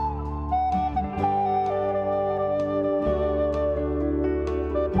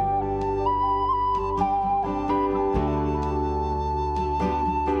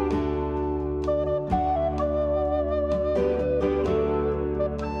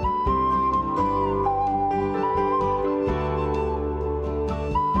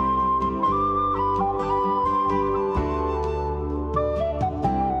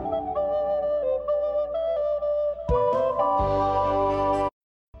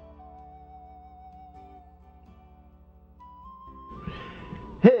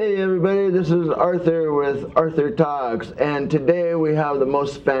Hey everybody, this is Arthur with Arthur Talks, and today we have the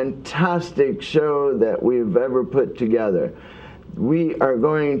most fantastic show that we've ever put together. We are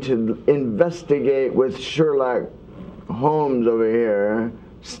going to investigate with Sherlock Holmes over here,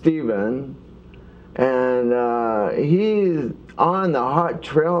 Stephen, and he's on the hot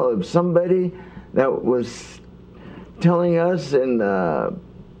trail of somebody that was telling us in the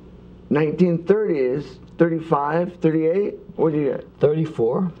 1930s, 35, 38? What do you get?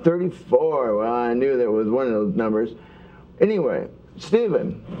 34. 34. Well, I knew that was one of those numbers. Anyway,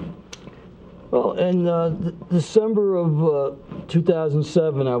 Stephen. Well, in December of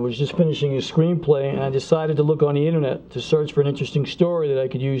 2007, I was just finishing a screenplay, and I decided to look on the internet to search for an interesting story that I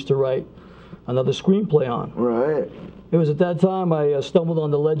could use to write another screenplay on. Right. It was at that time I stumbled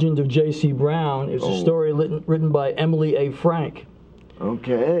on The Legend of J.C. Brown. It was a story written by Emily A. Frank.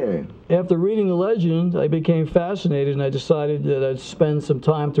 Okay. After reading the legend, I became fascinated, and I decided that I'd spend some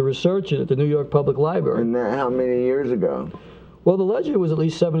time to research it at the New York Public Library. And that how many years ago? Well, the legend was at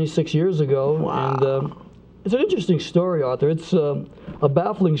least 76 years ago. Wow. And it's an interesting story, Arthur. It's a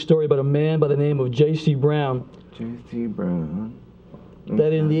baffling story about a man by the name of J.C. Brown. J.C. Brown. Okay.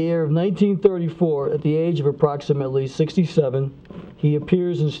 That in the year of 1934, at the age of approximately 67, he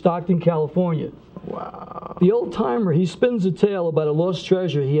appears in Stockton, California. Wow. The old-timer, he spins a tale about a lost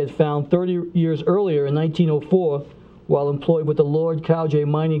treasure he had found 30 years earlier in 1904 while employed with the Lord Cowjay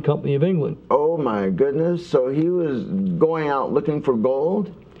Mining Company of England. Oh my goodness. So he was going out looking for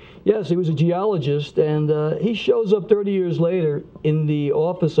gold? Yes, he was a geologist, and he shows up 30 years later in the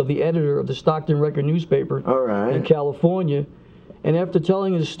office of the editor of the Stockton Record newspaper in California. And after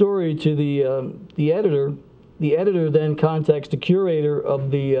telling his story to the editor then contacts the curator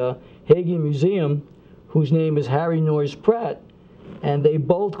of the Hagen Museum, whose name is Harry Noyes Pratt, and they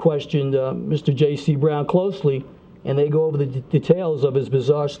both questioned Mr. J.C. Brown closely, and they go over the details of his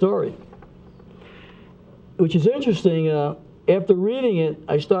bizarre story. Which is interesting. After reading it,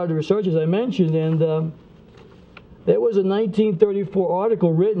 I started to research, as I mentioned, and there was a 1934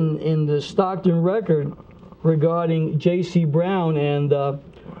 article written in the Stockton Record regarding J.C. Brown, and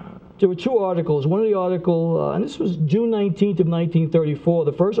there were two articles. One of the articles, and this was June 19th of 1934.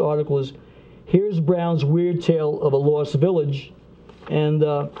 The first article is, "Here's Brown's Weird Tale of a Lost Village." And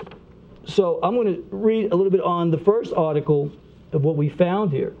so I'm going to read a little bit on the first article of what we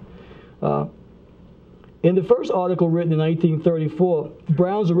found here. In the first article written in 1934,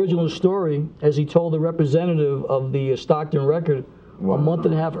 Brown's original story, as he told the representative of the Stockton Record a month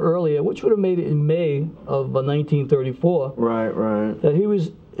and a half earlier, which would have made it in May of 1934. Right. That he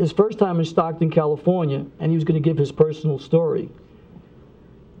was his first time in Stockton, California, and he was going to give his personal story.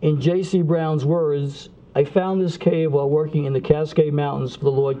 In J.C. Brown's words, "I found this cave while working in the Cascade Mountains for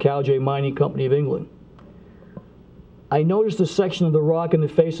the Lord Cowjay Mining Company of England. I noticed a section of the rock in the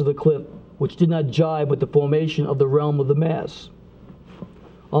face of the cliff which did not jibe with the formation of the realm of the mass.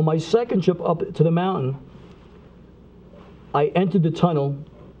 On my second trip up to the mountain, I entered the tunnel.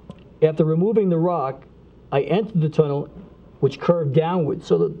 After removing the rock, I entered the tunnel, which curved downward.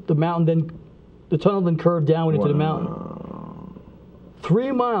 So the tunnel then curved downward into the mountain.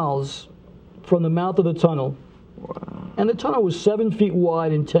 3 miles from the mouth of the tunnel, and the tunnel was 7 feet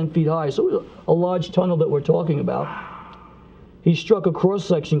wide and 10 feet high. So it was a large tunnel that we're talking about. He struck a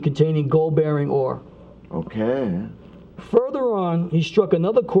cross-section containing gold-bearing ore. Okay. Further on, he struck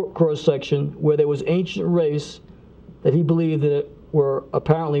another cross-section where there was ancient race that he believed that were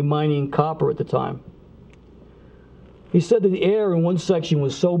apparently mining copper at the time. He said that the air in one section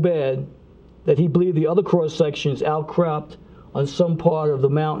was so bad that he believed the other cross-sections outcropped on some part of the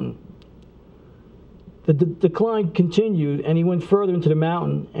mountain. The decline continued, and he went further into the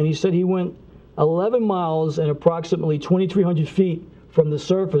mountain, and he said he went 11 miles and approximately 2,300 feet from the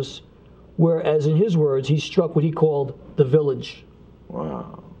surface, whereas in his words, he struck what he called the village."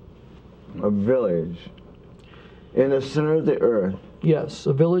 Wow. A village in the center of the earth. Yes,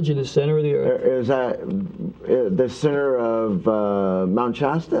 a village in the center of the earth. Is that the center of Mount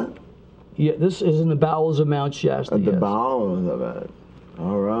Shasta? Yeah, this is in the bowels of Mount Shasta. The bowels of it.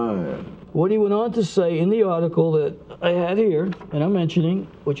 All right. What he went on to say in the article that I had here, and I'm mentioning,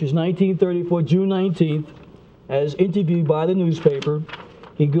 which is 1934, June 19th, as interviewed by the newspaper,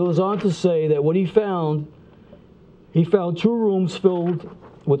 he goes on to say that what he found 2 rooms filled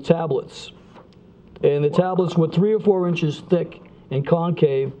with tablets. And the tablets were 3 or 4 inches thick and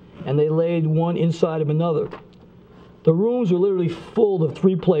concave, and they laid one inside of another. The rooms were literally full of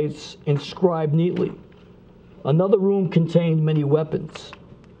 3 plates inscribed neatly. Another room contained many weapons.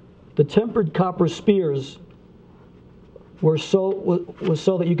 The tempered copper spears were so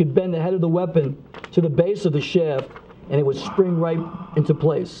that you could bend the head of the weapon to the base of the shaft, and it would spring right into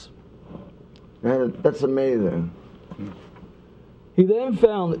place. That's amazing. He then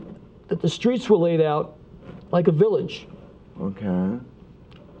found that the streets were laid out like a village. Okay.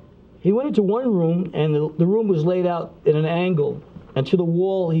 He went into one room, and the room was laid out in an angle, and to the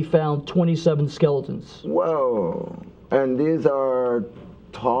wall he found 27 skeletons. Whoa. And these are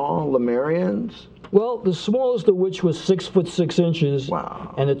tall Lemurians? Well, the smallest of which was 6 foot 6 inches.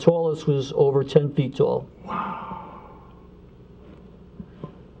 Wow. And the tallest was over 10 feet tall. Wow.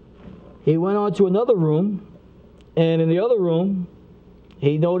 He went on to another room, and in the other room,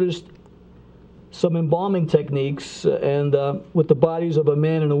 he noticed some embalming techniques and with the bodies of a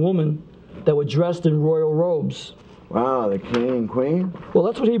man and a woman that were dressed in royal robes. Wow, the king and queen? Well,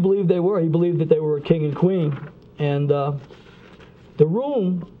 that's what he believed they were. He believed that they were a king and queen. And the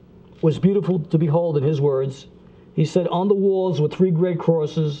room was beautiful to behold, in his words. He said, on the walls were 3 great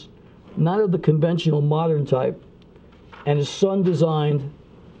crosses, not of the conventional modern type, and his son designed,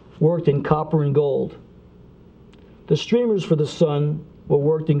 worked in copper and gold. The streamers for the sun were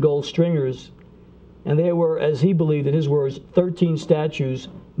worked in gold stringers, and there were, as he believed, in his words, 13 statues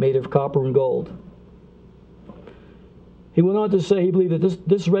made of copper and gold. He went on to say he believed that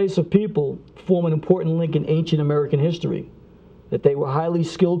this race of people form an important link in ancient American history, that they were highly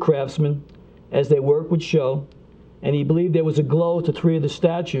skilled craftsmen as their work would show, and he believed there was a glow to 3 of the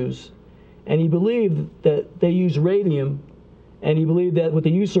statues, and he believed that they used radium, and he believed that with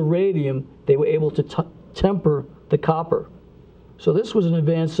the use of radium, they were able to temper the copper. So this was an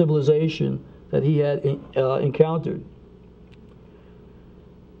advanced civilization that he had encountered.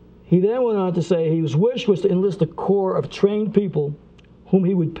 He then went on to say his wish was to enlist a corps of trained people whom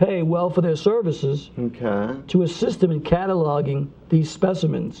he would pay well for their services to assist him in cataloging these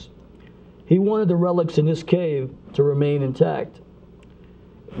specimens. He wanted the relics in this cave to remain intact.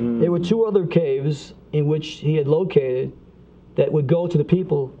 There were 2 other caves in which he had located that would go to the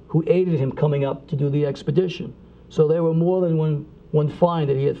people who aided him coming up to do the expedition. So there were more than one find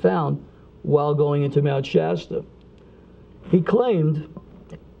that he had found while going into Mount Shasta. He claimed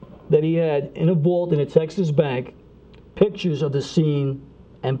that he had in a vault in a Texas bank pictures of the scene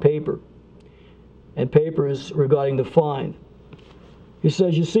and papers regarding the find. He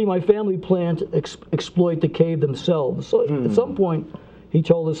says, you see, my family planned to exploit the cave themselves. So at some point, he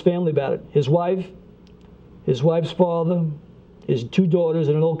told his family about it. His wife, his wife's father, his 2 daughters,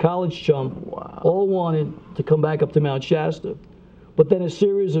 and an old college chum all wanted to come back up to Mount Shasta. But then a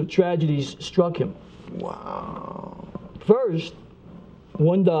series of tragedies struck him. Wow. First,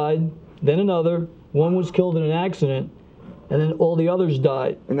 one died, then another, one was killed in an accident, and then all the others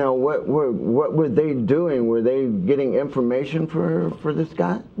died. Now, what were they doing? Were they getting information for this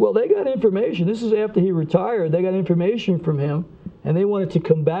guy? Well, they got information. This is after he retired. They got information from him, and they wanted to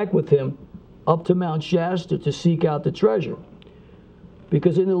come back with him up to Mount Shasta to seek out the treasure.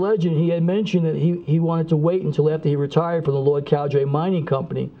 Because in the legend, he had mentioned that he wanted to wait until after he retired from the Lord Cowdray Mining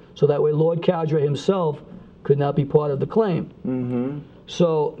Company, so that way Lord Cowdray himself could not be part of the claim.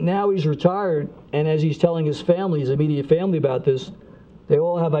 So now he's retired, and as he's telling his family, his immediate family about this, they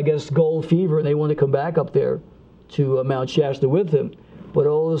all have, I guess, gold fever, and they want to come back up there to Mount Shasta with him. But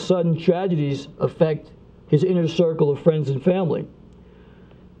all of a sudden, tragedies affect his inner circle of friends and family.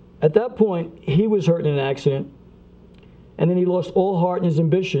 At that point, he was hurt in an accident, and then he lost all heart and his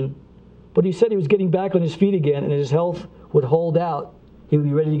ambition. But he said he was getting back on his feet again, and his health would hold out. He would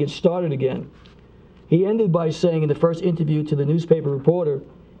be ready to get started again. He ended by saying in the first interview to the newspaper reporter,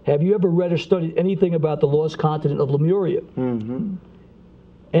 have you ever read or studied anything about the lost continent of Lemuria?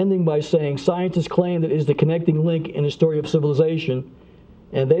 Ending by saying, scientists claim that it is the connecting link in the story of civilization,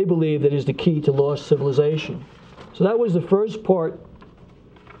 and they believe that it is the key to lost civilization. So that was the first part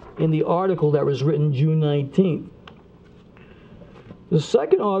in the article that was written June 19th. The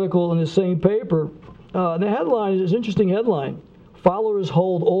second article in the same paper, the headline is an interesting headline. Followers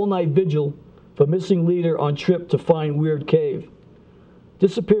hold all-night vigil for missing leader on trip to find weird cave.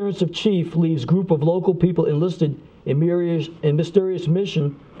 Disappearance of chief leaves group of local people enlisted in mysterious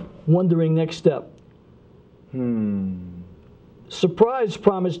mission wondering next step. Surprise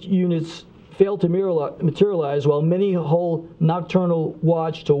promised units failed to materialize while many hold nocturnal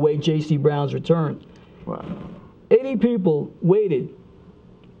watch to await J.C. Brown's return. 80 people waited,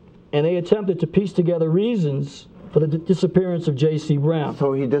 and they attempted to piece together reasons for the disappearance of J.C. Brown.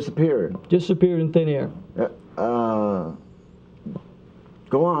 So he disappeared? Disappeared in thin air. Go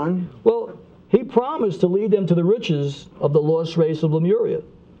on. Well, he promised to lead them to the riches of the lost race of Lemuria.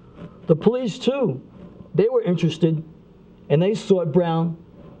 The police, too, they were interested, and they sought Brown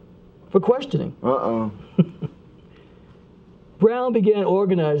for questioning. Uh-oh. Brown began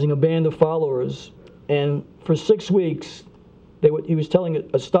organizing a band of followers and for 6 weeks, he was telling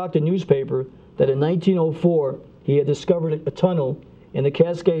a Stockton newspaper that in 1904 he had discovered a tunnel in the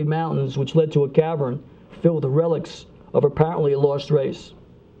Cascade Mountains which led to a cavern filled with the relics of apparently a lost race.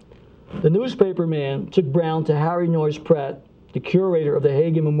 The newspaper man took Brown to Harry Noyes Pratt, the curator of the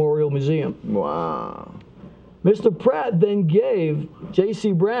Hagen Memorial Museum. Wow. Mr. Pratt then gave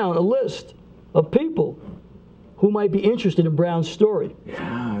J.C. Brown a list of people who might be interested in Brown's story.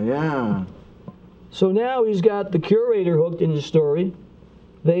 Yeah. So now he's got the curator hooked in his story.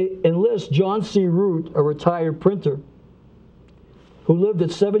 They enlist John C. Root, a retired printer, who lived at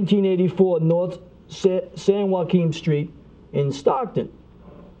 1784 North San Joaquin Street in Stockton.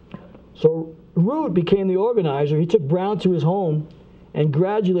 So Root became the organizer. He took Brown to his home, and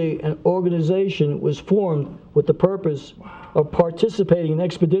gradually an organization was formed with the purpose of participating in an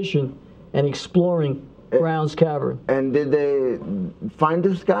expedition and exploring Brown's cavern. And did they find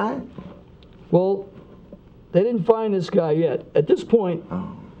this guy? Well, they didn't find this guy yet. At this point,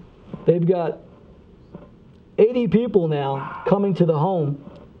 they've got 80 people now coming to the home,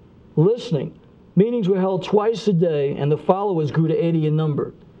 listening. Meetings were held twice a day, and the followers grew to 80 in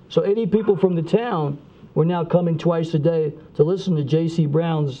number. So 80 people from the town were now coming twice a day to listen to J.C.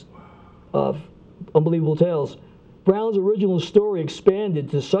 Brown's unbelievable tales. Brown's original story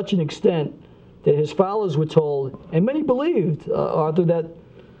expanded to such an extent that his followers were told, and many believed, Arthur, that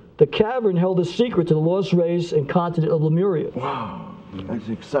the cavern held a secret to the lost race and continent of Lemuria. Wow, that's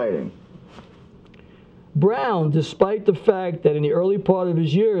exciting. Brown, despite the fact that in the early part of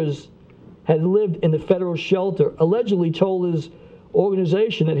his years had lived in the federal shelter, allegedly told his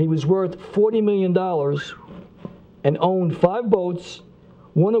organization that he was worth $40 million and owned 5 boats,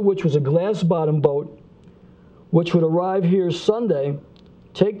 one of which was a glass-bottom boat, which would arrive here Sunday,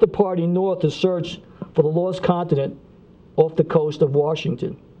 take the party north to search for the lost continent off the coast of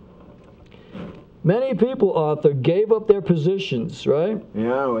Washington. Many people, Arthur, gave up their positions, right?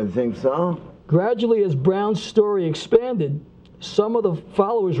 Yeah, I would think so. Gradually, as Brown's story expanded, some of the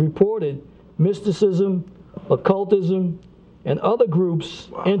followers reported mysticism, occultism, and other groups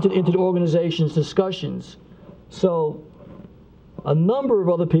entered into the organization's discussions. So a number of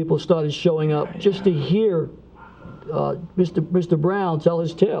other people started showing up just to hear Mr. Brown tell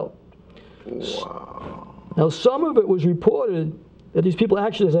his tale. Wow. Now, some of it was reported that these people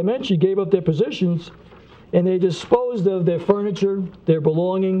actually, as I mentioned, gave up their positions and they disposed of their furniture, their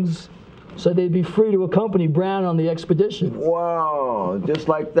belongings, so they'd be free to accompany Brown on the expedition. Wow, just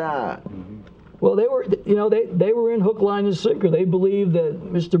like that. Well, they were, they were in hook, line, and sinker. They believed that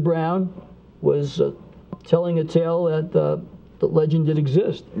Mr. Brown was telling a tale that the legend did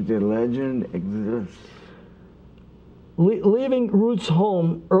exist. The legend exists. Leaving Root's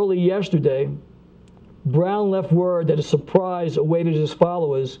home early yesterday, Brown left word that a surprise awaited his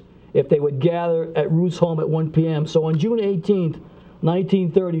followers if they would gather at Root's home at 1 p.m. So on June 18th,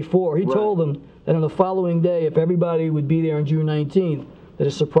 1934, he told them that on the following day, if everybody would be there on June 19th, that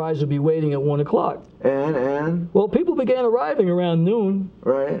a surprise would be waiting at 1 o'clock. And? Well, people began arriving around noon.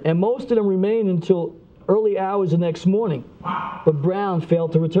 Right. And most of them remained until early hours the next morning. Wow. But Brown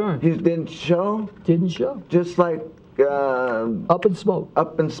failed to return. He didn't show? Didn't show. Just like... up in smoke.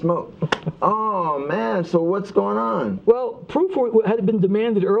 Up in smoke. Oh, man. So what's going on? Well, proof had been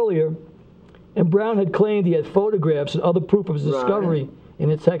demanded earlier, and Brown had claimed he had photographs and other proof of his discovery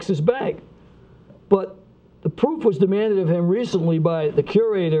in a Texas bank. But the proof was demanded of him recently by the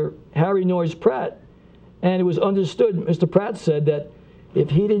curator, Harry Noyes Pratt, and it was understood, Mr. Pratt said, that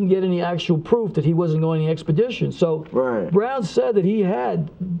if he didn't get any actual proof that he wasn't going on the expedition. So Brown said that he had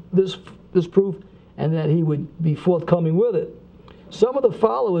this proof and that he would be forthcoming with it. Some of the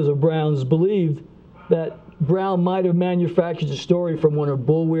followers of Brown's believed that Brown might have manufactured the story from one of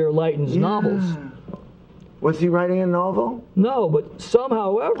Bulwer Lytton's novels. Was he writing a novel? No, but some,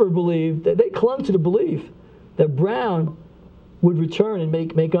 however, believed that they clung to the belief that Brown would return and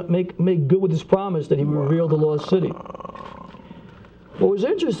make good with his promise that he would reveal the lost city. What was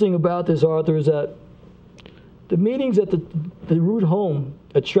interesting about this, Arthur, is that the meetings at the Root home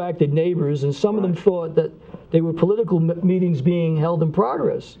attracted neighbors, and some of them thought that they were political meetings being held in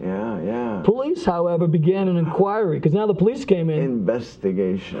progress. Yeah. Police, however, began an inquiry, because now the police came in.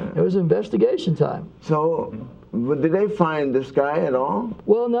 Investigation. It was investigation time. So, did they find this guy at all?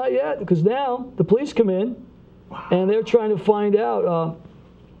 Well, not yet, because now the police come in, and they're trying to find out,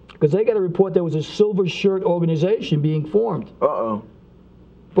 because they got a report there was a Silver Shirt organization being formed. Uh-oh.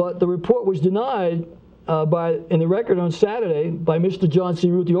 But the report was denied in the record on Saturday by Mr. John C.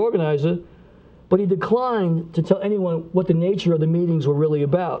 Root, the organizer, but he declined to tell anyone what the nature of the meetings were really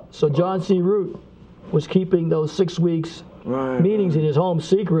about. So John C. Root was keeping those 6 weeks meetings in his home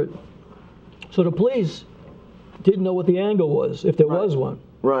secret. So the police didn't know what the angle was, if there was one.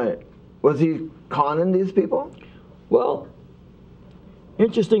 Right. Was he conning these people? Well,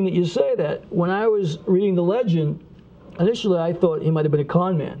 interesting that you say that. When I was reading the legend, initially I thought he might have been a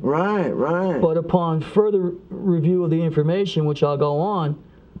con man. Right, right. But upon further review of the information, which I'll go on,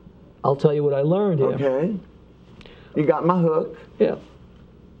 I'll tell you what I learned here. Okay. You got my hook. Yeah.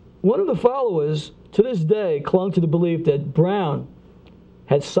 One of the followers, to this day, clung to the belief that Brown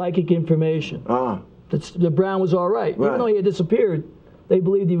had psychic information. That Brown was all right. Even though he had disappeared, they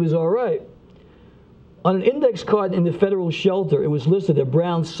believed he was all right. On an index card in the federal shelter, it was listed that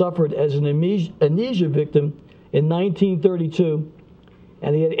Brown suffered as an amnesia victim in 1932,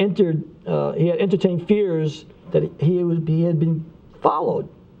 and he had entertained fears that he had been followed.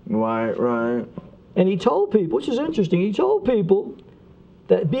 Right, right. And he told people, which is interesting, he told people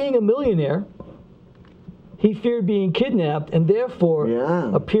that being a millionaire, he feared being kidnapped and therefore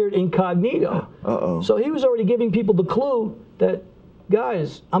appeared incognito. So he was already giving people the clue that,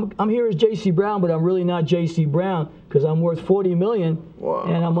 guys, I'm here as J.C. Brown, but I'm really not J.C. Brown because I'm worth $40 million,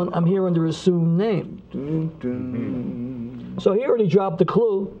 and I'm here under assumed name. So he already dropped the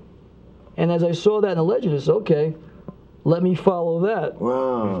clue, and as I saw that in the legend, I said, okay, let me follow that.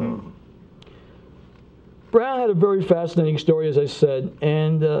 Wow. Brown had a very fascinating story, as I said,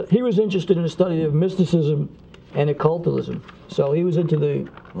 and he was interested in the study of mysticism and occultism. So he was into the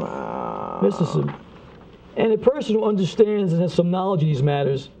mysticism. And a person who understands and has some knowledge of these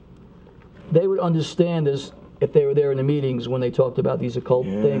matters, they would understand this if they were there in the meetings when they talked about these occult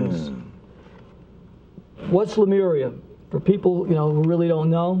things. What's Lemuria? For people who really don't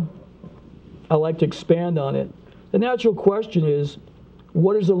know, I like to expand on it. The natural question is,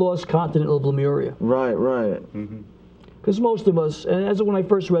 what is the lost continent of Lemuria? Right, right. Because most of us, and as when I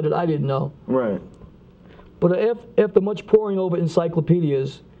first read it, I didn't know. Right. But after much poring over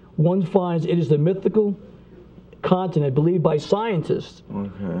encyclopedias, one finds it is the mythical continent believed by scientists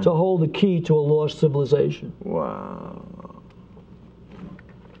to hold the key to a lost civilization. Wow.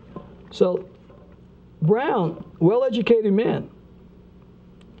 So, Brown, well-educated man,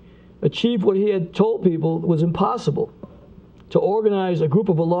 achieved what he had told people was impossible: to organize a group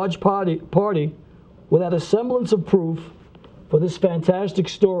of a large party without a semblance of proof for this fantastic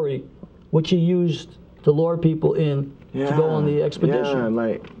story, which he used to lure people in to go on the expedition.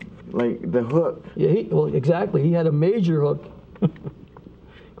 Yeah, like the hook. Yeah, well, exactly. He had a major hook.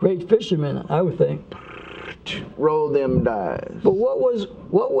 Great fisherman, I would think. Roll them dice. But what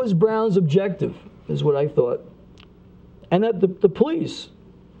was Brown's objective, is what I thought. And that the police,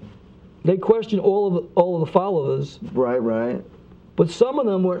 they questioned all of the followers. Right, right. But some of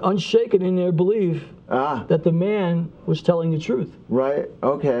them were unshaken in their belief that the man was telling the truth. Right,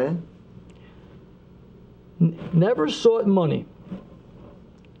 okay. Never sought money.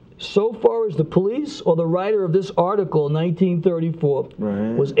 So far as the police or the writer of this article in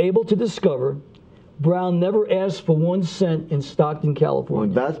 1934 was able to discover, Brown never asked for 1 cent in Stockton,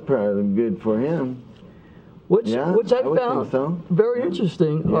 California. Well, that's probably good for him. Which I found very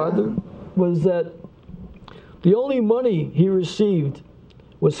interesting, Arthur, was that the only money he received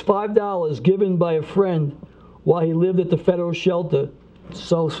was $5 given by a friend while he lived at the federal shelter,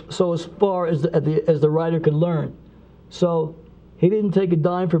 so as far as the writer could learn. So he didn't take a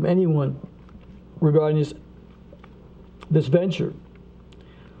dime from anyone regarding this venture.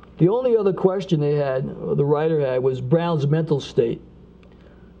 The only other question the writer had, was Brown's mental state.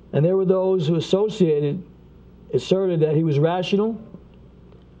 And there were those who asserted that he was rational,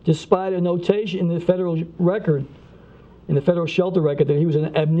 despite a notation in the federal record, in the federal shelter record, that he was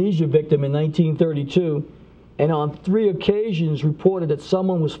an amnesia victim in 1932, and on 3 occasions reported that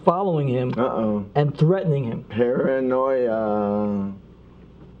someone was following him and threatening him. Paranoia.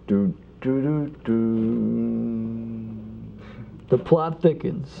 Do, do, do, do. The plot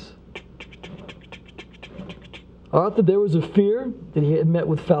thickens. Arthur, there was a fear that he had met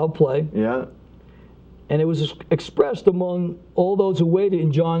with foul play. Yeah. And it was expressed among all those who waited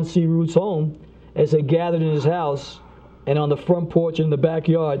in John C. Root's home as they gathered in his house and on the front porch in the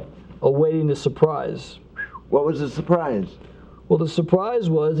backyard, awaiting the surprise. What was the surprise? Well, the surprise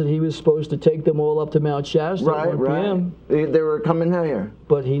was that he was supposed to take them all up to Mount Shasta at 1 p.m. They were coming here.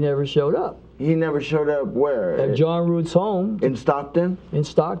 But he never showed up. He never showed up where? At John Root's home. In Stockton? In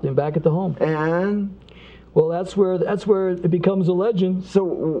Stockton, back at the home. And? Well, that's where it becomes a legend. So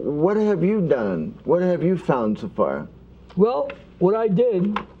what have you done? What have you found so far? Well, what I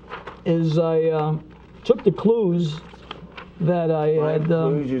did is I took the clues that I had...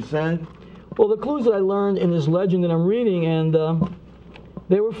 clues you said? Well, the clues that I learned in this legend that I'm reading, and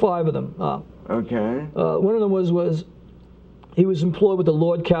there were 5 of them. Okay. One of them was he was employed with the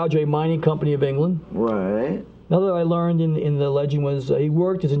Lord Cowdray Mining Company of England. Right. Another I learned in the legend was he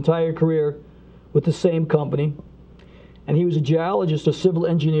worked his entire career with the same company, and he was a geologist or civil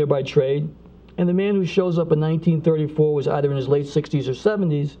engineer by trade. And the man who shows up in 1934 was either in his late 60s or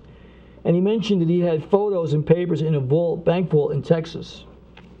 70s, and he mentioned that he had photos and papers in a bank vault in Texas.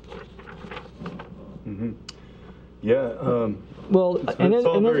 Mm-hmm. Yeah. Well, it's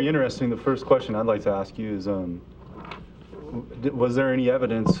all very interesting. The first question I'd like to ask you is, was there any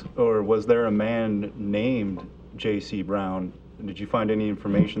evidence, or was there a man named J.C. Brown? Did you find any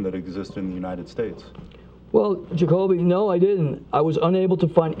information that existed in the United States? Well, Jacoby, no, I didn't. I was unable to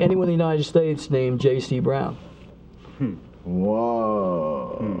find anyone in the United States named J.C. Brown.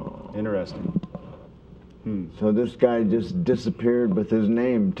 Whoa. Interesting. So this guy just disappeared with his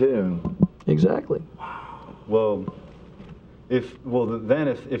name too. Exactly. Well, if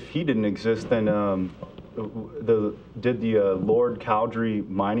he didn't exist, then did the Lord Cowdray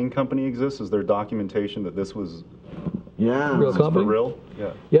Mining Company exist? Is there documentation that this was real company? For real?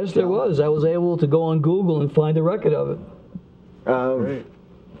 Yeah. Yes, there was. I was able to go on Google and find a record of it. Great.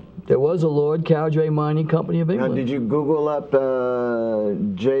 There was a Lord Cowdray Mining Company of England. Now, did you Google up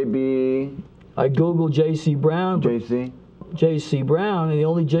J.B.? I Googled J.C. Brown. J.C. Brown, and the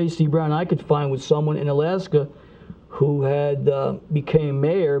only J.C. Brown I could find was someone in Alaska who had became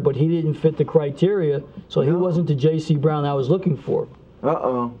mayor, but he didn't fit the criteria, so he wasn't the J.C. Brown I was looking for.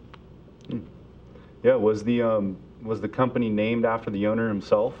 Uh-oh. Yeah, was the company named after the owner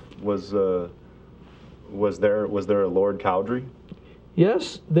himself? Was there a Lord Cowdray?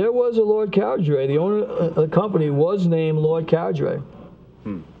 Yes, there was a Lord Cowdray. The owner of the company was named Lord Cowdray.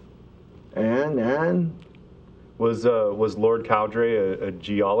 And was Lord Cowdray a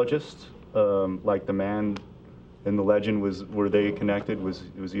geologist, like the man in the legend? Were they connected? Was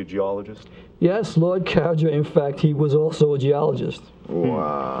he a geologist? Yes, Lord Cowdray. In fact, he was also a geologist.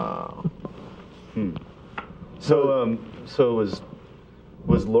 Wow. So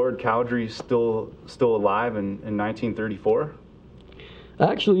was Lord Cowdray still alive in 1934?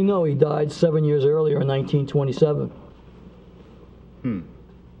 Actually, no. He died 7 years earlier in 1927.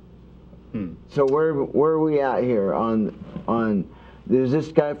 So where are we at here on is this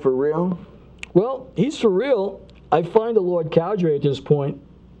guy for real? Well, he's for real. I find a Lord Cowdray at this point,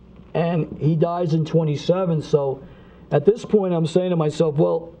 and he dies in 27. So at this point, I'm saying to myself,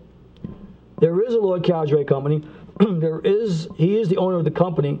 well, there is a Lord Cowdray company. He is the owner of the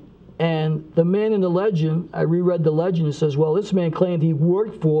company, and the man in the legend, I reread the legend, it says, well, this man claimed he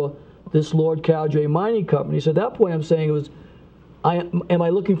worked for this Lord Cowdray Mining Company. So at that point, I'm saying it was, am I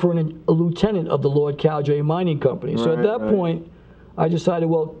looking for a lieutenant of the Lord Cowdray Mining Company? So at that point, I decided,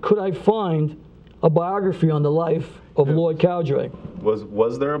 well, could I find a biography on the life of Lord Cowdray?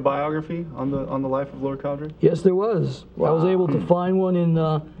 Was there a biography on the life of Lord Cowdray? Yes, there was. Wow. I was able to find one in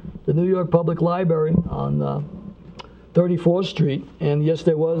the New York Public Library on 34th Street, and yes,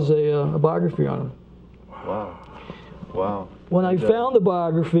 there was a biography on him. Wow. When I found the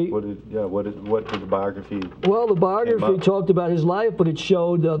biography... What did the biography... Well, the biography talked about his life, but it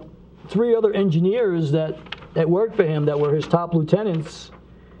showed 3 other engineers that worked for him that were his top lieutenants.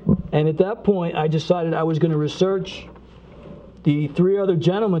 And at that point, I decided I was going to research the 3 other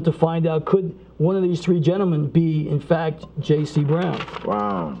gentlemen to find out, could one of these 3 gentlemen be, in fact, J.C. Brown?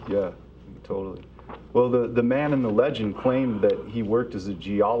 Wow. Yeah, totally. Well, the man in the legend claimed that he worked as a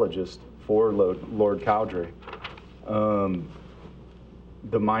geologist for Lord Cowdray.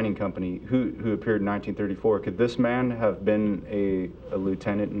 The mining company, who appeared in 1934. Could this man have been a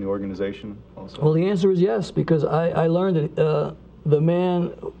lieutenant in the organization also? Well, the answer is yes, because I learned that the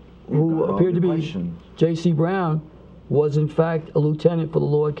man who appeared to be J.C. Brown was in fact a lieutenant for the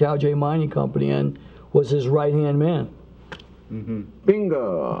Lord Cowdray Mining Company and was his right-hand man.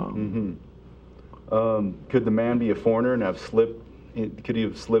 Bingo. Could the man be a foreigner and have slipped? Could he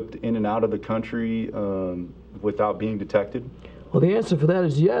have slipped in and out of the country without being detected? Well, the answer for that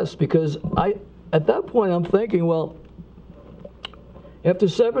is yes, because at that point I'm thinking, well, after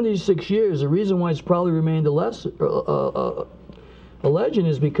 76 years, the reason why it's probably remained a legend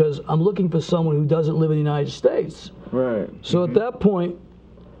is because I'm looking for someone who doesn't live in the United States. Right. So at that point,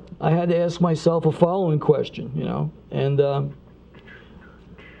 I had to ask myself a following question,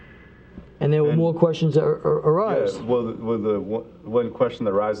 and there were more questions that arise. Yeah, well, the one question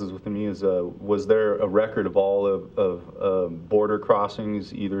that arises within me is, was there a record of all of border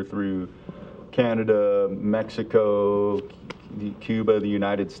crossings, either through Canada, Mexico, Cuba, the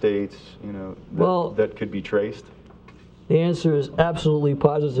United States, that could be traced? The answer is absolutely,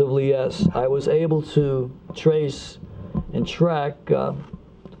 positively yes. I was able to trace and track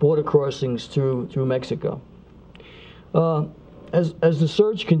border crossings through Mexico. as the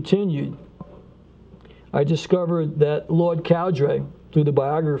search continued, I discovered that Lord Cowdray, through the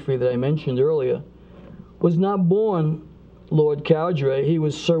biography that I mentioned earlier, was not born Lord Cowdray. He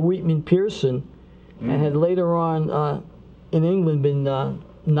was Sir Weetman Pearson, and had later on in England been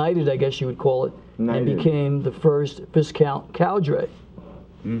knighted, I guess you would call it, and became the first Viscount Cowdray.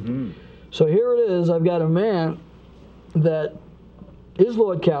 So here it is. I've got a man that is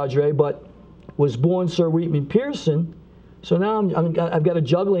Lord Cowdray, but was born Sir Weetman Pearson. So now I've got a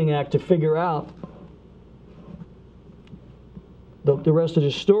juggling act to figure out the rest of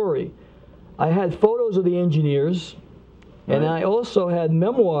the story. I had photos of the engineers, and I also had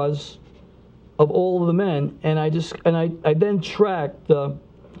memoirs of all of the men, and I then tracked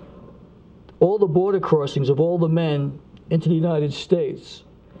all the border crossings of all the men into the United States.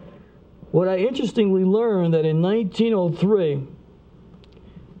 What I interestingly learned that in 1903,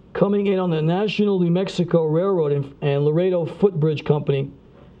 coming in on the National New Mexico Railroad and Laredo Footbridge Company,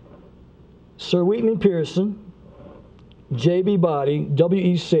 Sir Weetman Pearson, J.B. Body,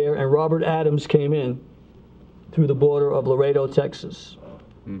 W.E. Sayre, and Robert Adams came in through the border of Laredo, Texas.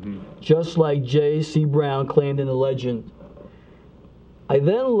 Just like J.C. Brown claimed in the legend. I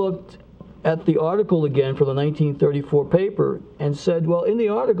then looked at the article again from the 1934 paper and said, well, in the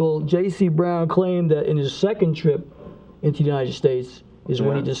article, J.C. Brown claimed that in his second trip into the United States is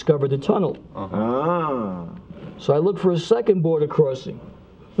when he discovered the tunnel. So I looked for a second border crossing.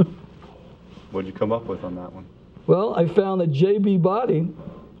 What did you come up with on that one? Well, I found that J.B. Body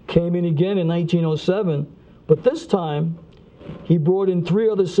came in again in 1907, but this time he brought in 3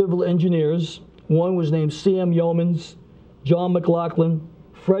 other civil engineers. One was named C.M. Yeomans, John McLaughlin,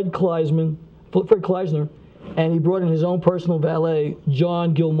 Fred Kleisner, and he brought in his own personal valet,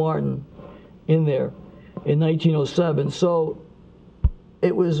 John Gilmartin, in there in 1907. So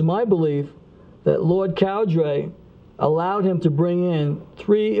it was my belief that Lord Cowdray allowed him to bring in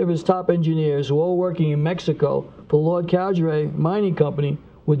 3 of his top engineers who were all working in Mexico for Lord Cowdray Mining Company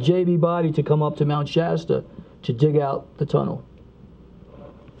with J.B. Body to come up to Mount Shasta to dig out the tunnel.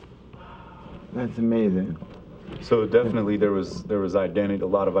 That's amazing. So definitely there was identity, a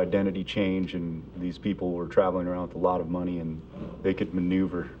lot of identity change, and these people were traveling around with a lot of money, and they could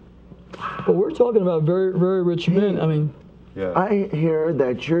maneuver. But we're talking about very, very rich men. I mean, yeah. I hear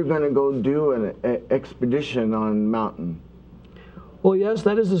that you're going to go do an expedition on mountain. Well, yes,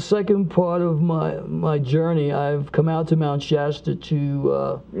 that is the second part of my journey. I've come out to Mount Shasta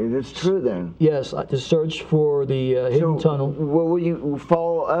to... It's true then. Yes, to search for the hidden tunnel. Will you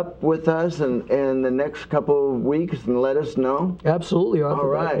follow up with us in the next couple of weeks and let us know? Absolutely, Arthur. All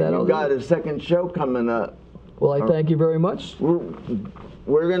right, you've got a second show coming up. Well, I thank you very much.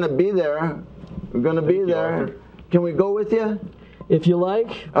 We're going to be there. We're going to be there. Arthur. Can we go with you? If you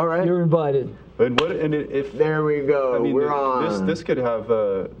like, all right. You're invited. And if there we go, I mean, we're on. This could have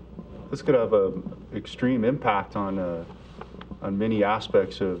a extreme impact on many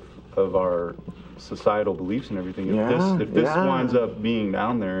aspects of our societal beliefs and everything. If this winds up being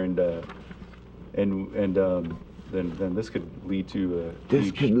down there then this could lead to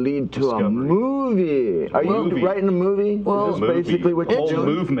a movie. Are you writing a movie? Well, that's basically what you're doing.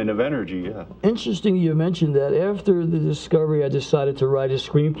 Movement of energy. Yeah. Interesting you mentioned that. After the discovery, I decided to write a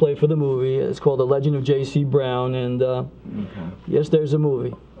screenplay for the movie. It's called The Legend of J.C. Brown, and yes, there's a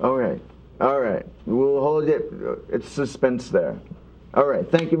movie. All right. We'll hold it. It's suspense there. All right.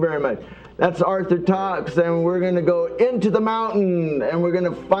 Thank you very much. That's Arthur Talks, and we're going to go into the mountain, and we're going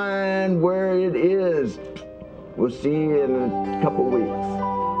to find where it is. We'll see you in a couple weeks.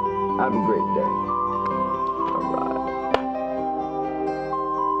 Have a great day.